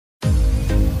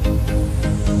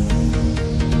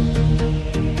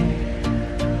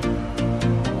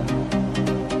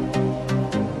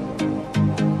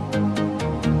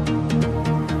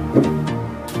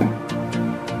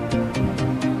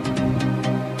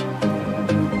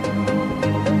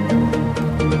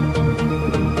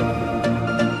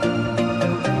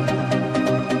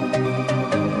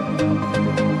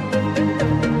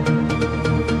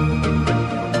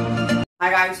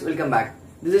welcome back.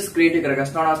 This is Creative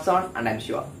Karakas Sound and I'm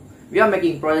Shiva. We are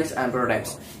making projects and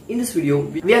prototypes. In this video,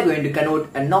 we are going to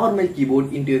convert a normal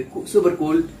keyboard into a super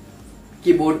cool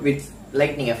keyboard with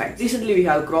lightning effect. Recently, we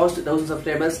have crossed 1000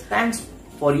 subscribers. Thanks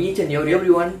for each and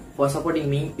everyone for supporting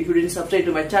me. If you didn't subscribe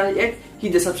to my channel yet,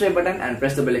 hit the subscribe button and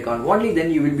press the bell icon. Only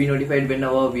then you will be notified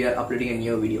whenever we are uploading a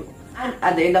new video. And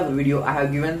at the end of the video, I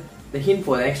have given the hint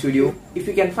for the next video. If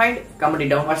you can find, comment it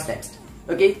down what's next.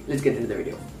 Okay, let's get into the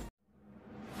video.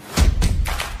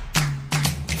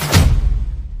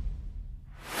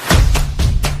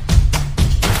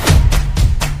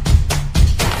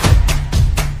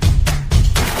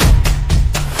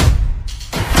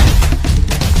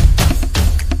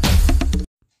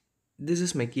 This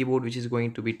is my keyboard which is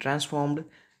going to be transformed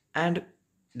and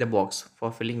the box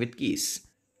for filling with keys.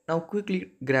 Now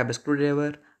quickly grab a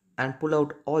screwdriver and pull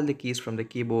out all the keys from the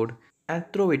keyboard and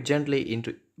throw it gently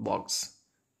into the box.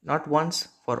 Not once,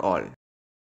 for all.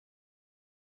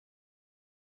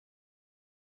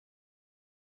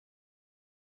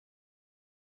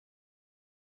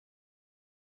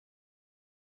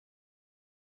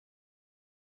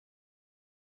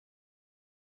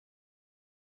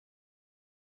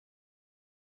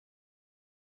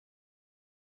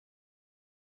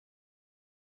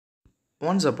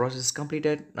 Once the process is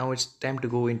completed, now it's time to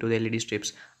go into the LED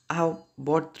strips. I have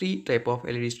bought three type of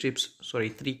LED strips,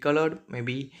 three colored,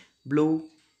 maybe blue,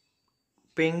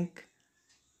 pink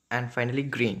and finally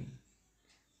green.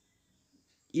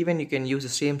 Even you can use the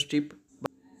same strip,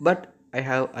 but I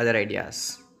have other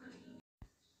ideas.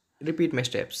 Repeat my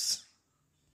steps.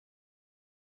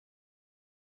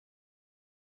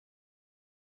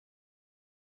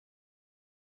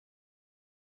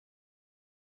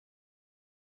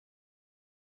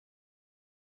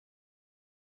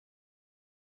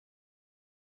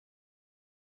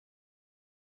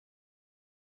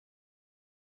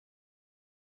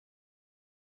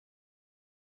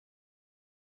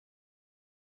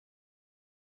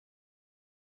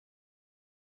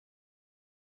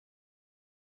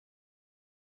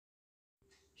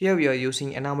 Here we are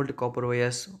using enameled copper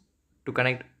wires to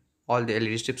connect all the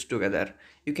LED strips together.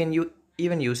 You can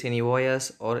even use any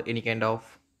wires or any kind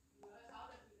of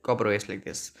copper wires like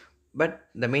this. But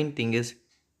the main thing is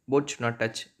both should not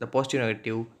touch, the positive and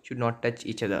negative should not touch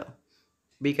each other.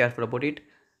 Be careful about it.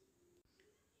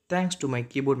 Thanks to my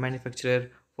keyboard manufacturer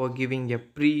for giving a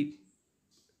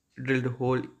pre-drilled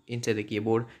hole inside the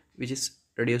keyboard, which is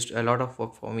reduced a lot of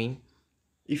work for me.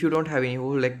 If you don't have any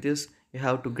hole like this, you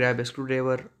have to grab a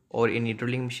screwdriver or any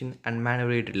drilling machine and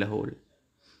manually drill a hole.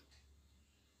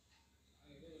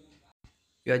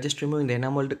 You are just removing the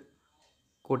enameled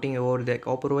coating over the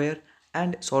copper wire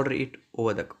and solder it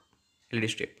over the LED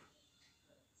strip.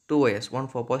 Two wires, one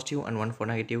for positive and one for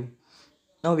negative.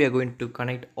 Now we are going to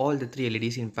connect all the three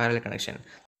LEDs in parallel connection.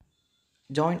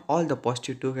 Join all the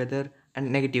positive together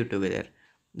and negative together.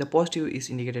 The positive is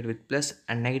indicated with plus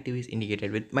and negative is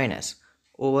indicated with minus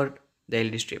over the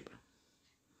LED strip.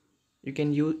 You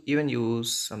can even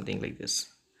use something like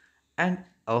this. And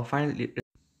our final.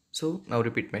 So now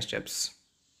repeat my steps.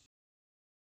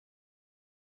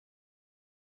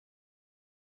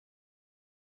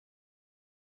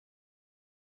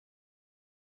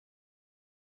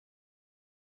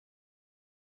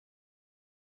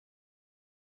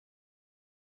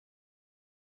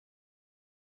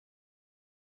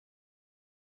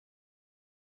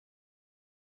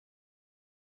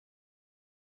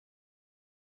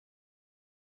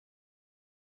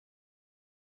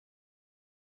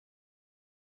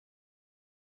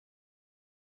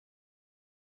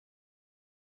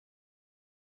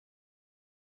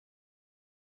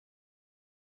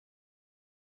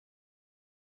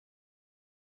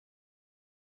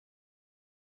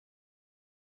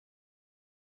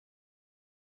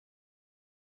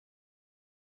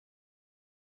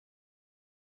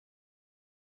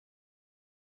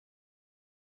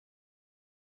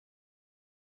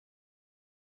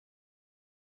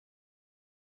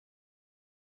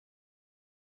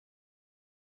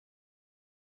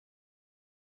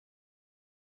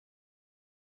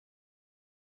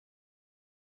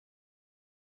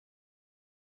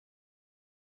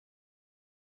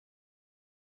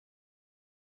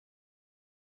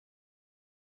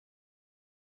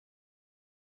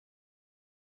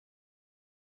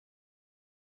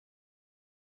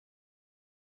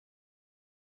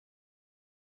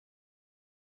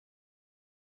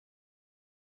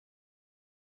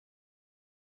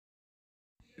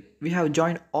 We have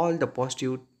joined all the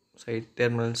positive side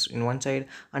terminals in one side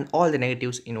and all the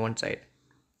negatives in one side.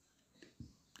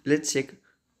 Let's check.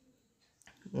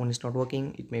 One is not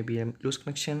working, it may be a loose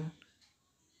connection.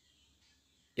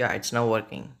 Yeah, it's now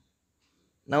working.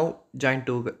 Now join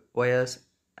two wires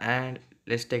and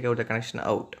let's take out the connection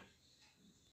out.